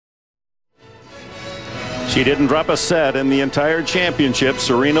She didn't drop a set in the entire championship.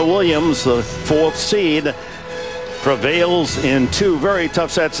 Serena Williams, the 4th seed, prevails in 2 very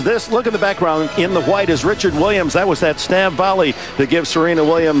tough sets. This, look at the background in the white, is Richard Williams. That was that stab volley that gives Serena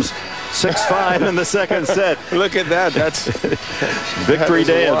Williams 6-5 in the second set. Look at that. That's victory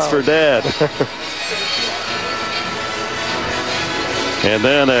dance for Dad. And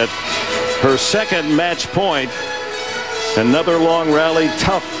then at her second match point, another long rally,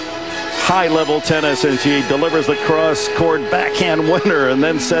 tough high-level tennis, and she delivers the cross-court backhand winner and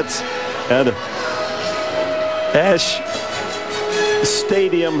then sets an Ash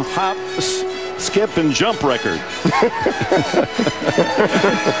Stadium hop, skip, and jump record.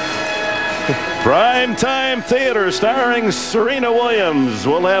 Primetime Theater starring Serena Williams.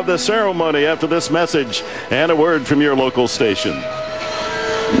 We'll have the ceremony after this message and a word from your local station.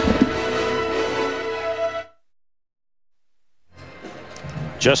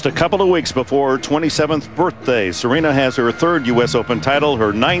 Just a couple of weeks before her 27th birthday, Serena has her 3rd U.S. Open title,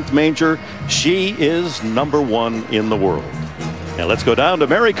 her 9th major. She is #1 in the world. Now let's go down to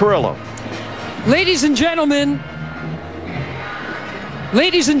Mary Carrillo. Ladies and gentlemen,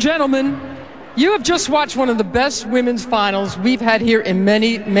 you have just watched one of the best women's finals we've had here in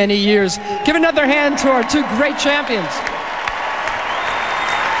many, many years. Give another hand to our 2 great champions.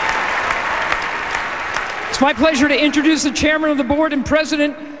 It's my pleasure to introduce the chairman of the board and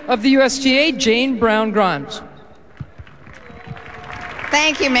president of the USTA, Jane Brown Grimes.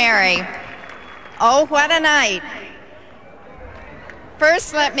 Thank you, Mary. Oh, what a night.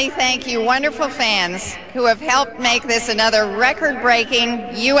 First, let me thank you wonderful fans who have helped make this another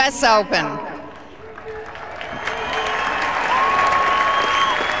record-breaking U.S. Open.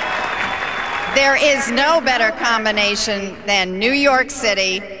 There is no better combination than New York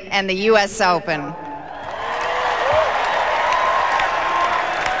City and the U.S. Open.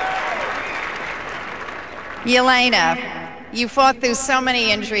 Jelena, you fought through so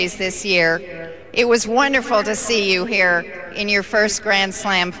many injuries this year. It was wonderful to see you here in your first Grand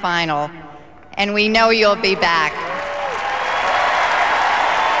Slam final, and we know you'll be back.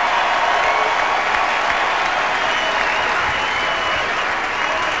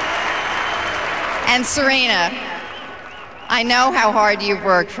 And Serena, I know how hard you've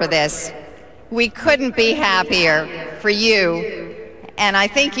worked for this. We couldn't be happier for you, and I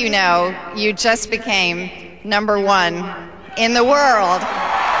think you know you just became #1 in the world.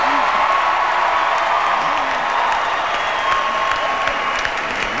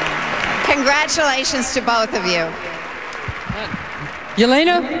 Congratulations to both of you.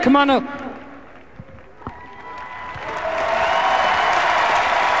 Jelena, come on up.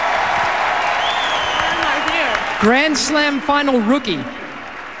 Grand Slam final rookie.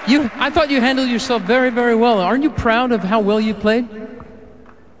 I thought you handled yourself very, very well. Aren't you proud of how well you played?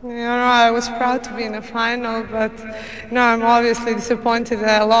 You know, I was proud to be in the final, but no, I'm obviously disappointed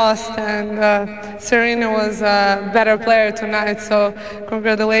that I lost, and Serena was a better player tonight, so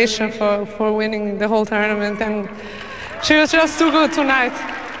congratulations for winning the whole tournament, and she was just too good tonight.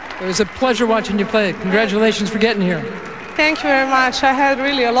 It was a pleasure watching you play. Congratulations for getting here. Thank you very much. I had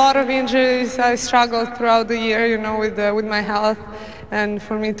really a lot of injuries. I struggled throughout the year, you know, with my health. And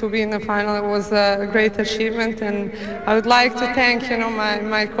for me to be in the final, it was a great achievement. And I would like to thank, you know,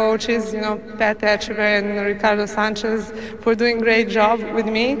 my coaches, you know, Pat Etcheberry and Ricardo Sanchez for doing a great job with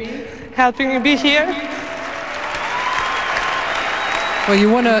me, helping me be here. Well, you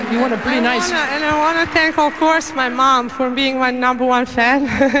won a pretty nice. And I want to thank, of course, my mom for being my #1 fan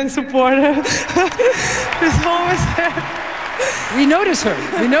and supporter. She's always there. We notice her.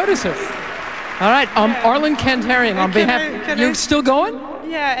 We notice her. All right, Arlen Kantarian, on behalf, you still going?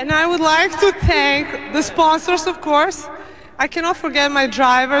 Yeah, and I would like to thank the sponsors, of course. I cannot forget my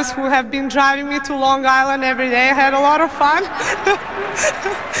drivers who have been driving me to Long Island every day. I had a lot of fun.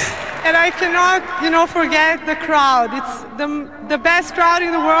 And I cannot, you know, forget the crowd. It's the best crowd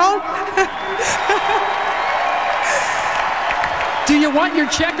in the world. Do you want your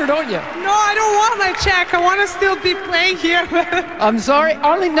check or don't you? No, I don't want my check. I want to still be playing here. I'm sorry,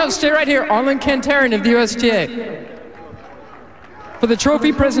 Arlen, no, stay right here. Arlen Kantarian of the USTA for the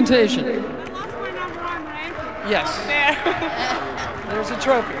trophy presentation. I lost my #1, right? Yes. There. There's a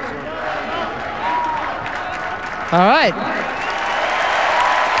trophy. All right.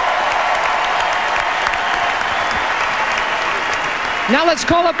 Now let's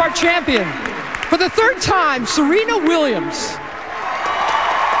call up our champion. For the 3rd time, Serena Williams.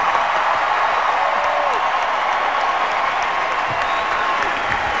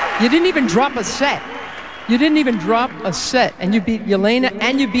 You didn't even drop a set. You didn't even drop a set, and you beat Jelena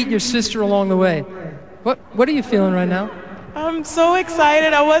and you beat your sister along the way. What are you feeling right now? I'm so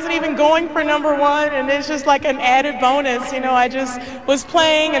excited. I wasn't even going for #1, and it's just like an added bonus. You know, I just was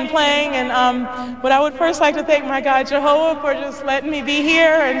playing and playing, and but I would first like to thank my God Jehovah for just letting me be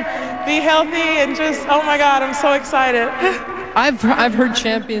here and be healthy, and just, oh my God, I'm so excited. I've heard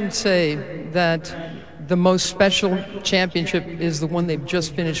champions say that the most special championship is the one they've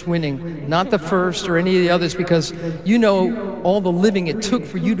just finished winning, not the first or any of the others, because you know all the living it took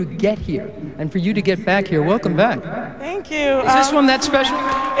for you to get here and for you to get back here. Welcome back. Thank you. Is this one that special?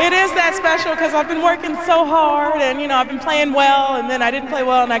 It is that special because I've been working so hard, and you know, I've been playing well, and then I didn't play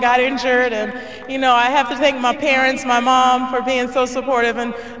well and I got injured, and you know, I have to thank my parents, my mom for being so supportive,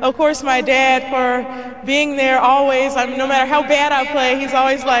 and of course my dad for being there always. I mean, no matter how bad I play, he's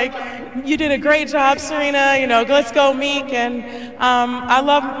always like, "You did a great job, Serena. You know, let's go, Meek." And I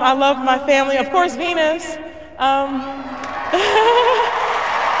love my family. Of course, Venus.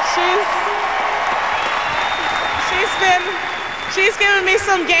 She's given me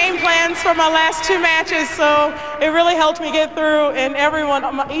some game plans for my last 2 matches, so it really helped me get through. And everyone,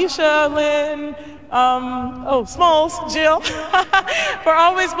 Isha, Lynn, Smalls, Jill, for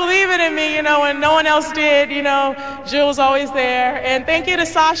always believing in me, you know, when no one else did. You know, Jill's always there. And thank you to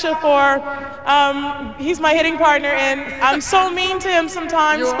Sasha for, he's my hitting partner, and I'm so mean to him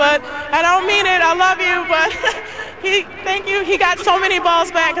sometimes, but I don't mean it. I love you, but thank you. He got so many balls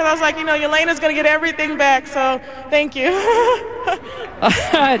back, because I was like, you know, Jelena's going to get everything back, so thank you. All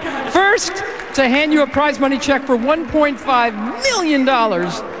right. First, to hand you a prize money check for $1.5 million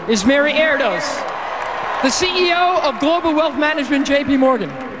is Mary Erdos, the CEO of Global Wealth Management, JP Morgan.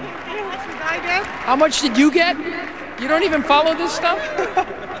 How much did you get? You don't even follow this stuff?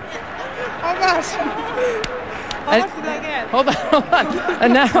 How much? How much did I get? Hold on.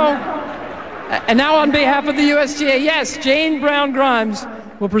 And now on behalf of the USGA, yes, Jane Brown Grimes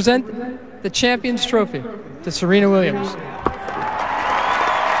will present the Champions Trophy to Serena Williams.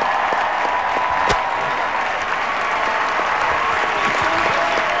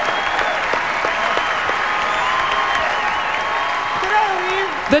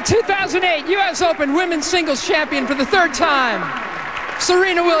 The 2008 U.S. Open Women's Singles Champion for the 3rd time,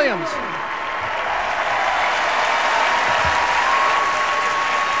 Serena Williams.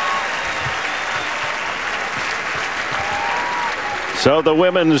 So the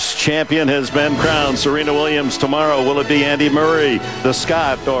women's champion has been crowned. Serena Williams tomorrow. Will it be Andy Murray, the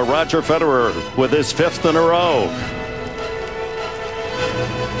Scot, or Roger Federer with his 5th in a row?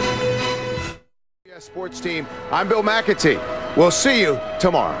 Sports team. I'm Bill McAtee. We'll see you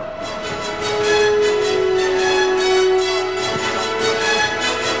tomorrow.